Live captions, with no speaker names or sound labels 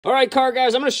All right, car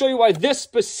guys, I'm going to show you why this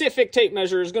specific tape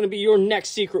measure is going to be your next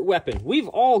secret weapon. We've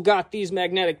all got these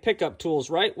magnetic pickup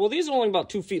tools, right? Well, these are only about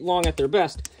 2 feet long at their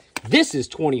best. This is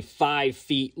 25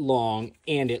 feet long,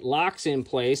 and it locks in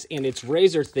place, and it's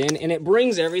razor thin, and it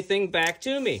brings everything back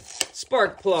to me.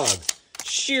 Spark plug,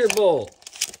 shear bolt,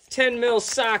 10 mil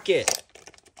socket,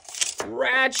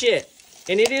 ratchet,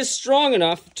 and it is strong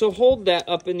enough to hold that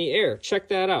up in the air. Check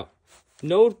that out.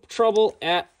 No trouble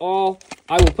at all.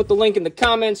 I will put the link in the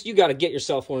comments. You got to get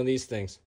yourself one of these things.